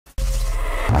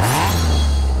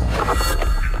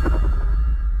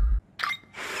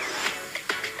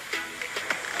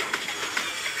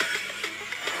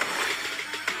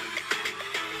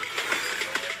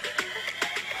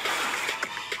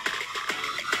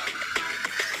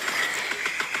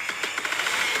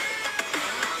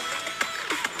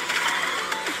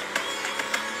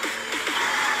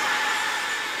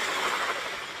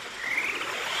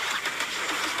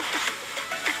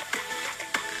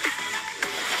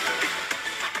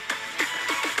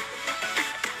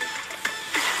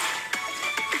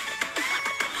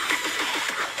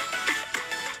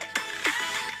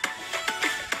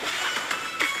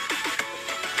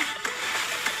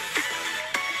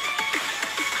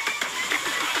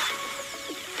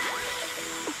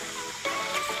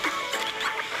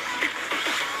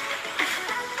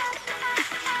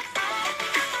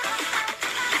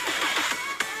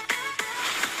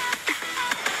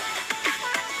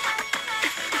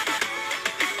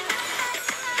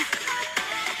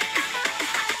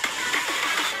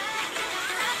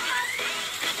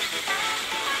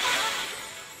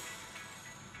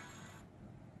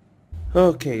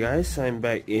Okay guys, I'm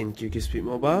back in QQ Speed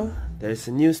Mobile. There's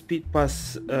a new speed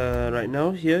pass right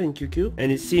now here in QQ,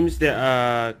 and it seems there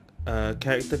are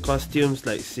character costumes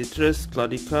like Citrus,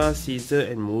 Claudica, Caesar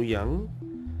and Mu Yang,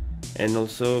 and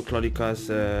also Claudica's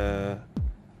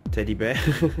teddy bear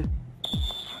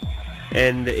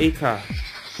and the A car.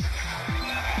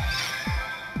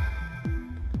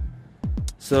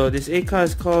 So this A car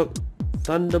is called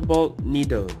Thunderbolt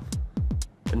Needle,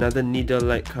 another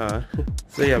needle-like car.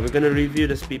 So yeah, we're gonna review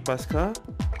the speed pass car,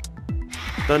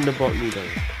 Thunderbolt Needle.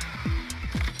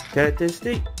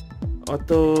 Characteristic: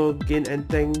 auto gain and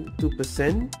tank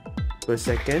 2% per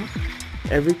second.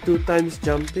 Every 2 times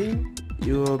jumping,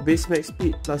 your base max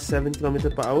speed plus 7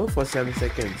 km/h for 7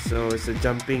 seconds. So it's a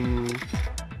jumping,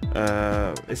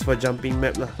 it's for jumping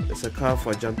map lah. It's a car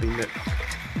for jumping map.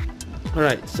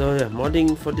 Alright, so yeah,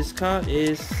 modding for this car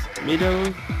is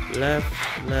middle, left,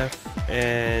 left,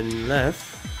 and left.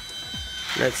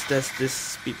 Let's test this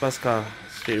speed pass car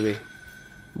straight away.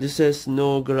 This has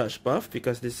no garage buff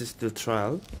because this is still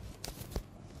trial.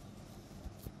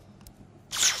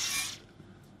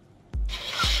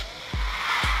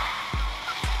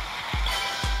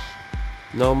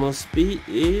 Normal speed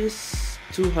is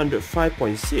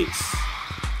 205.6.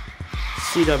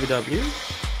 CWW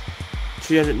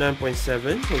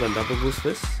 309.7. Hold on, double boost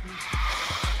first.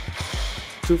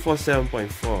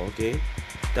 247.4. Okay.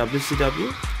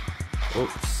 WCW.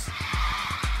 Oops.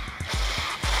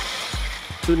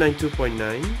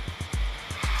 292.9.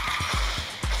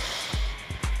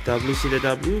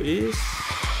 WCW is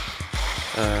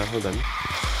hold on.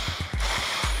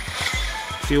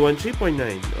 313.9.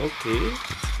 Okay.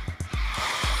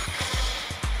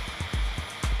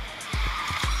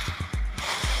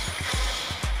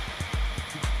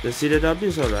 The CW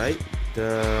is alright.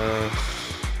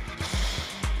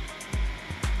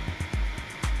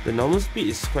 The normal speed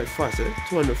is quite fast,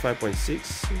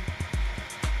 205.6.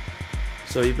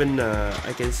 So even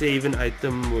I can say even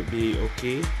item would be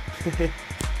okay.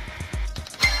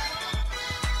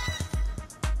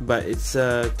 But its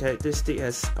characteristic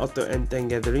has auto and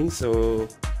tank gathering, so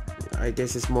I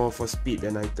guess it's more for speed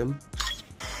than item.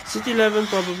 City 11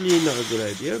 probably not a good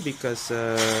idea because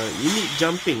you need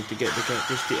jumping to get the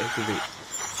characteristic activate.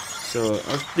 So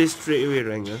I'll play straight away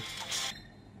rank.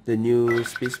 The new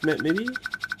space map maybe?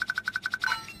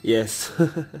 Yes. So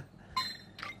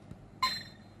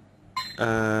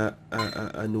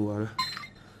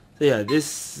yeah,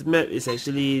 this map is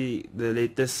actually the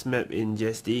latest map in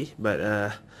GSD, but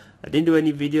I didn't do any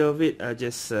video of it. I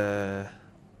just played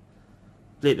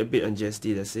a bit on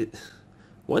GSD, that's it.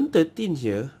 113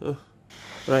 here. Oh.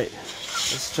 Right,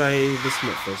 let's try this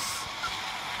map first.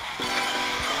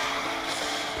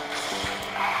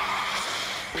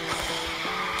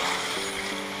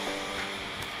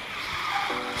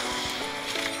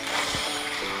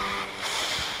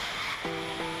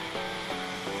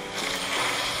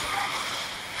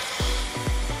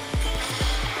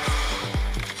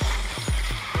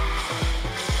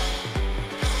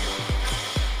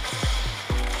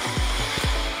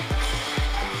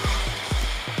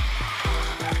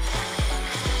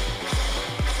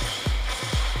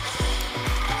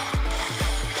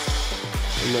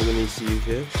 I'm not gonna see you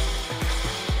here.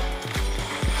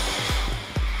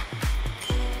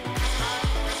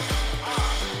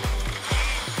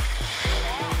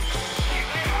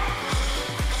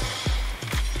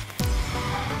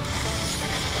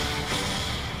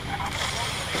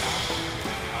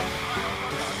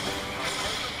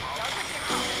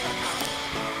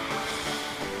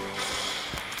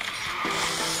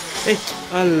 Hey,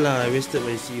 Allah, I wasted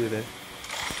my CU there.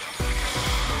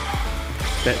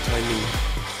 Bad timing.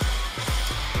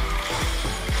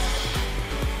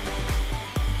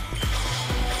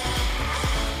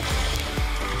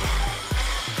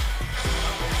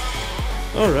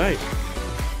 Alright.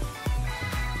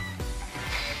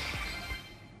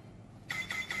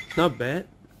 Not bad.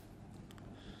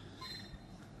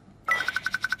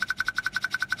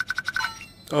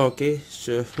 Okay,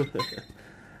 sure.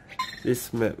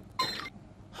 This map.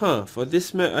 Huh, for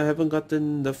this map I haven't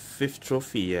gotten the 5th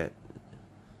trophy yet.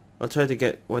 I'll try to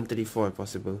get 134 if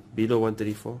possible. Below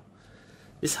 134.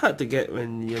 It's hard to get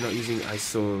when you're not using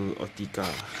ISO or Tika.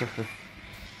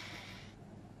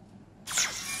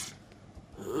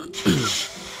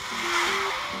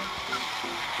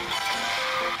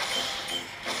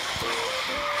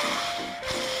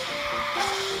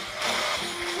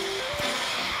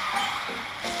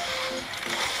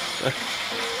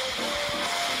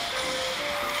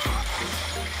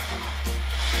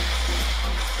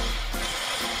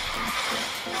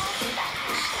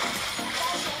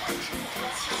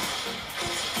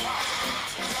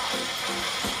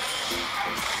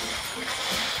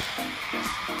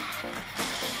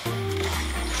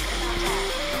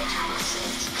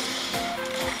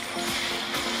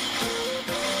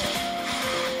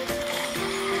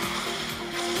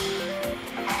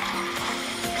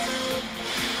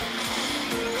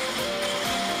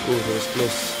 was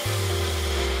close.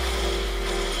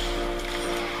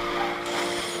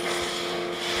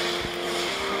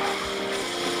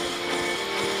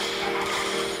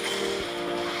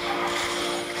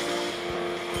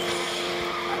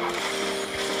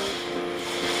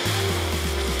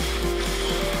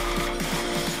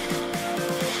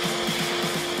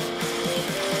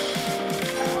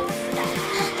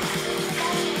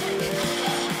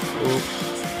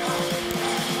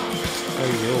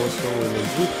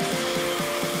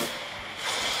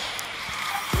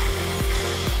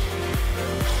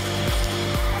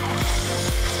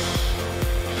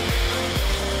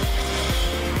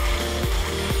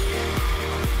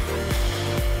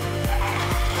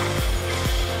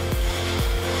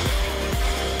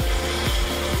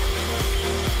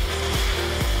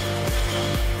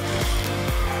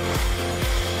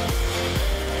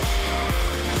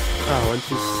 Ah,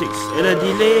 126 and a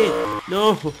delay.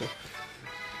 No.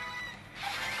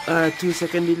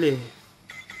 2-second delay.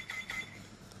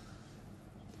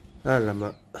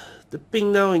 Alamak. The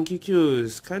ping now in QQ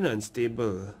is kinda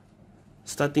unstable.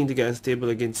 Starting to get unstable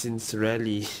again since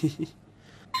rally.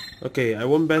 Okay, I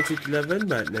won't ban City 11,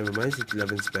 but never mind, City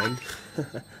 11's banned.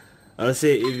 I'll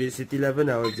say if it's City 11,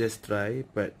 I will just try,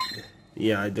 but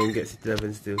yeah, I don't get City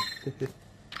 11 still.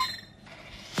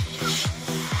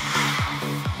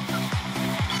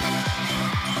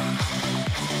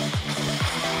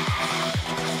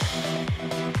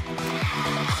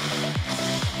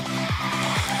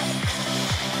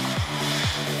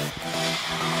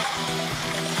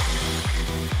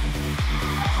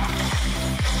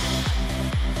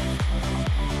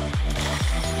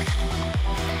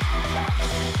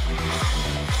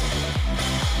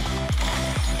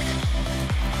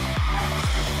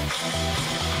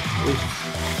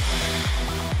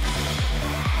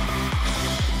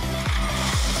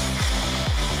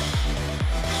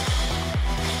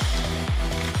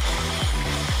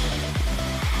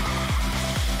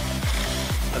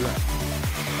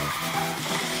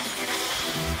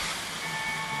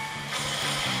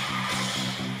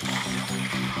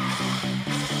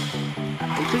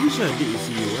 I'm pretty sure I did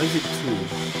see you. Why is it 2?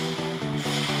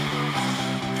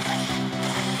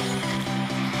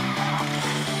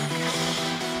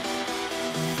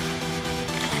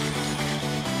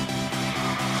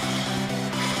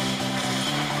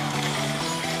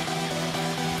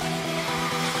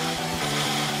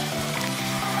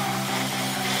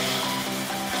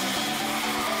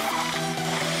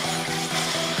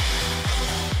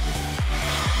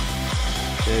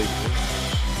 There you go.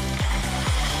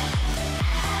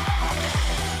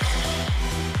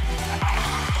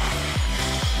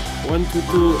 One, two,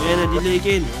 two, and a delay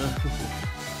again.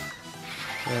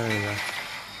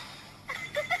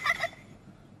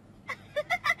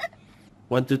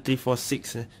 1, 2, 3, 4,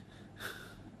 6.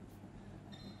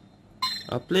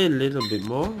 I'll play a little bit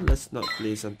more. Let's not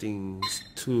play something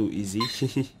too easy.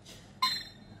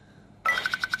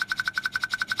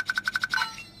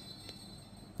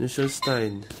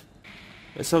 Neuschwanstein.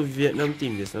 I saw Vietnam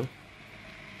team just now.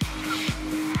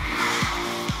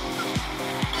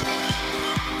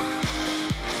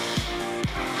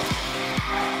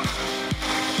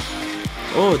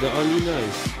 Oh, the only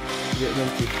nice Vietnam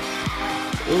team.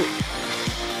 Oh.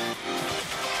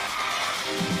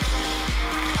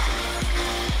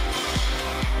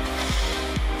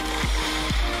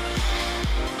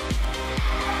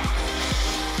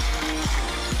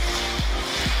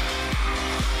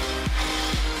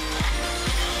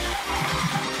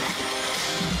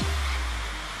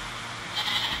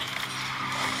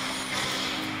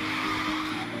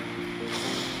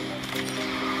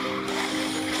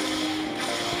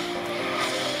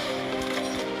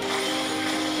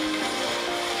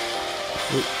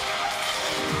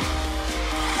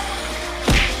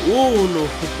 Oh no!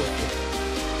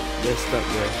 Messed up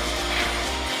there.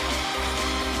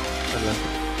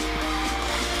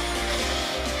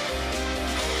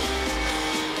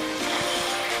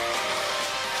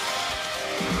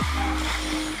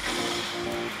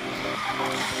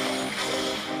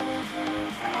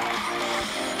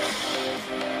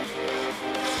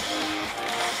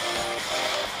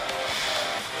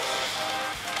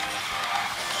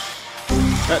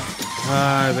 I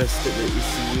rested the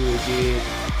ECU again.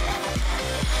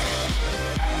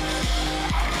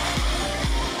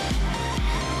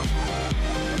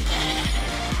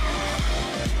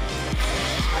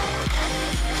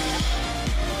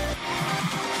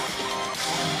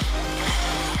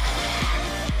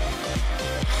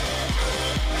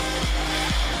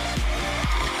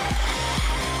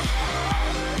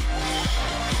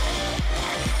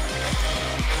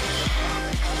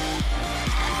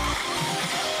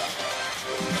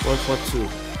 One for two.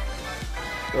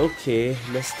 Okay,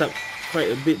 messed up quite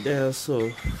a bit there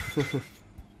also.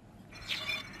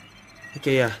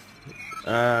 Okay, yeah.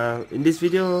 In this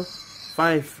video,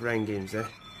 5 rank games,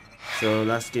 So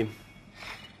last game.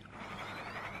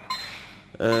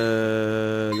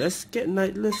 Let's get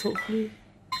Nightless hopefully.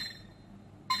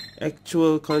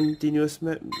 Actual continuous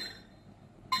map.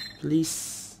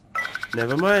 Please.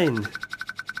 Never mind.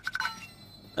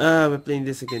 We're playing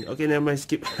this again. Okay, never mind,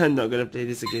 skip. I'm not gonna play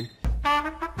this again.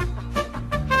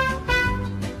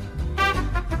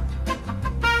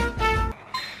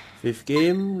 Fifth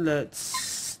game,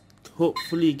 let's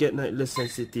hopefully get Nightless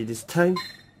Sensitivity this time.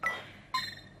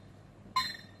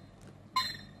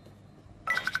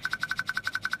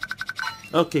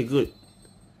 Okay, good.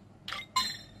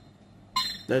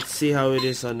 Let's see how it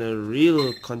is on a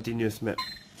real continuous map.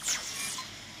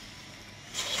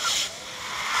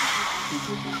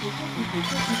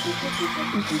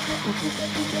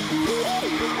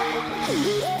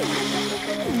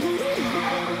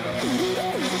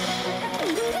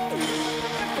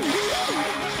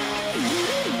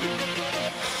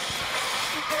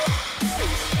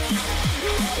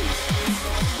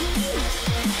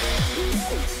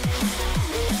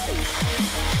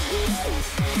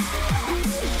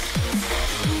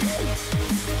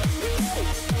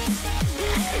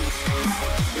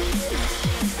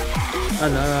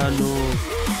 Alah, no.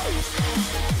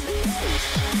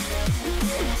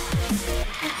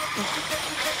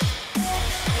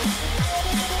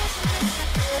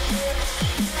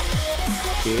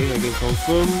 Okay, I can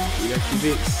confirm it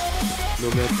activates no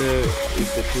matter if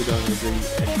the cooldown isn't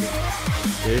active.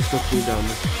 There is no cooldown,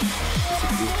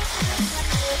 basically.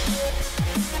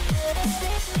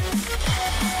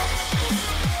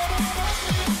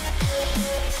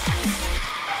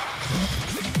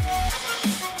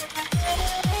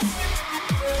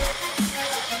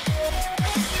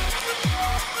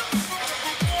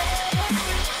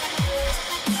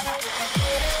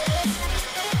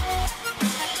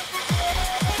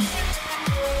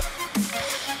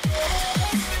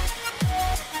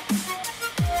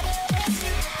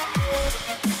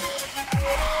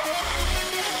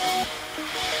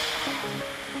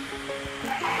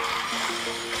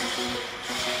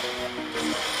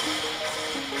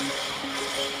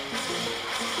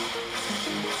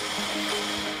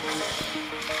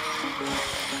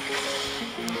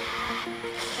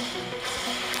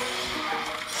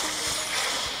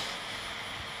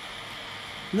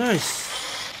 Nice.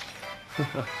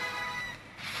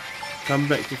 Come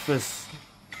back to first.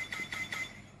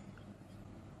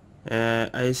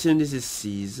 I assume this is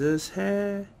Caesar's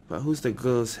hair, but who's the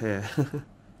girl's hair?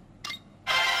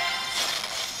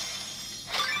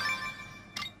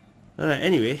 Alright,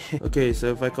 anyway. Okay, so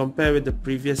if I compare with the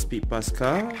previous speed pass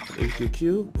car in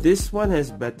QQ, this one has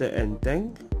better end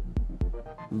tank,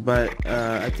 but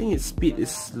I think its speed is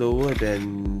slower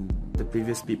than the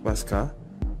previous speed pass car.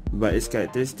 But its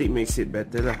characteristic makes it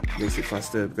better lah, makes it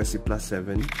faster because it's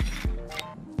 +7.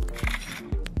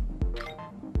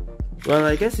 Well,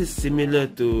 I guess it's similar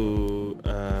to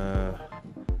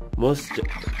most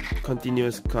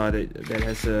continuous car that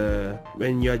has a,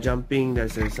 when you're jumping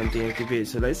there's something activate.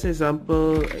 So let's say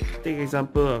take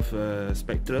example of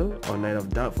Spectral or Night of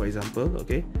Dark for example.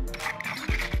 Okay,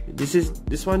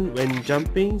 this one when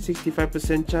jumping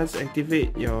 65% chance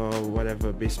activate your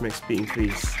whatever base max speed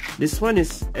increase. This one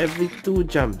is every 2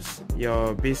 jumps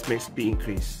your base max speed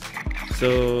increase,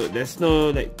 so there's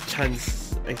no like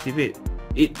chance activate.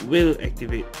 It will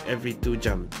activate every 2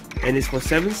 jumps, and it's for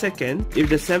 7 seconds. If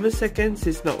the 7 seconds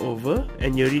is not over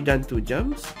and you already done 2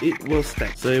 jumps, it will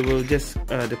stack. So it will just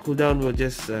the cooldown will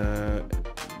just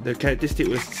the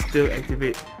characteristic will still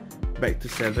activate back to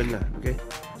 7 lah. Okay,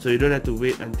 so you don't have to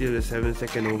wait until the 7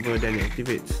 second over then it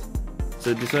activates.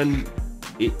 So this one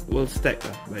it will stack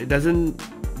lah, but it doesn't.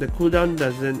 The cooldown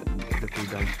doesn't.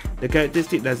 The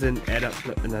characteristic doesn't add up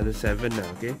to another 7 lah.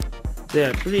 Okay. So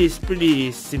yeah,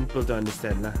 pretty simple to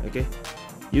understand lah. Okay,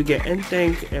 you get end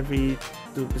tank every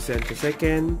 2% per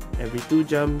second. Every 2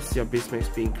 jumps, your base max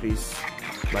speed increase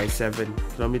by 7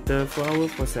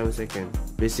 km/h for 7 seconds.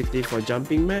 Basically, for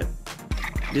jumping map,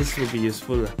 this will be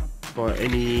useful lah, for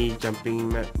any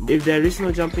jumping map. If there is no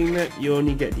jumping map, you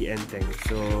only get the end tank.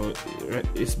 So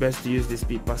it's best to use this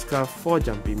speed pass car for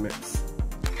jumping maps.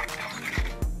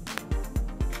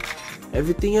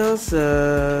 Everything else,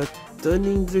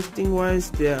 turning, drifting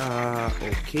wise, they are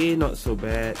okay, not so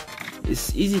bad.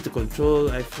 It's easy to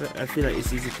control. I feel like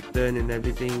it's easy to turn and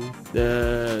everything.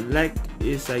 The lag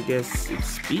is, I guess, it's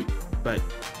speed, but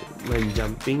when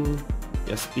jumping,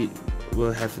 your speed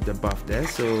will have the buff there,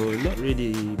 so not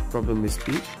really problem with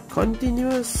speed.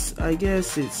 Continuous, I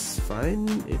guess it's fine.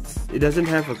 It doesn't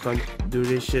have a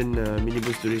duration, mini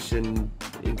boost duration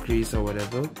increase or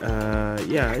whatever.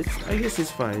 Yeah, I guess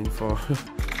it's fine for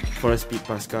for a speed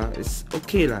pass car. It's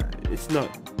okay lah. It's not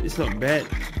bad.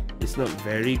 It's not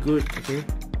very good. Okay,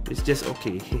 it's just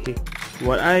okay.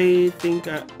 What I think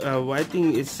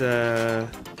is the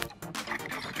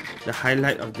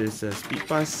highlight of this speed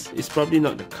pass is probably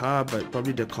not the car, but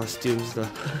probably the costumes lah.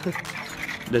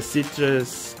 The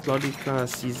Citrus, Claudica,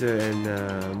 Caesar, and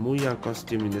Muya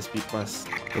costume in the speed pass.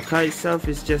 The car itself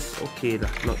is just okay lah,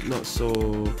 not so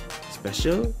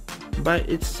special, but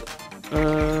it's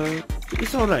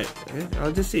alright.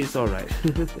 I'll just say it's alright.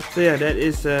 So yeah, that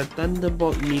is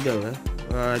Thunderbolt Needle.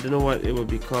 I don't know what it will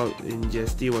be called in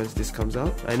GST once this comes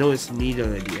out. I know it's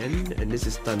Needle at the end, and this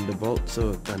is Thunderbolt,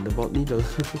 so Thunderbolt Needle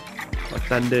or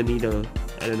Thunder Needle.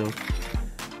 I don't know.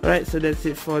 Alright, so that's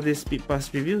it for this speed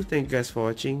pass review. Thank you guys for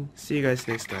watching. See you guys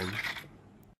next time.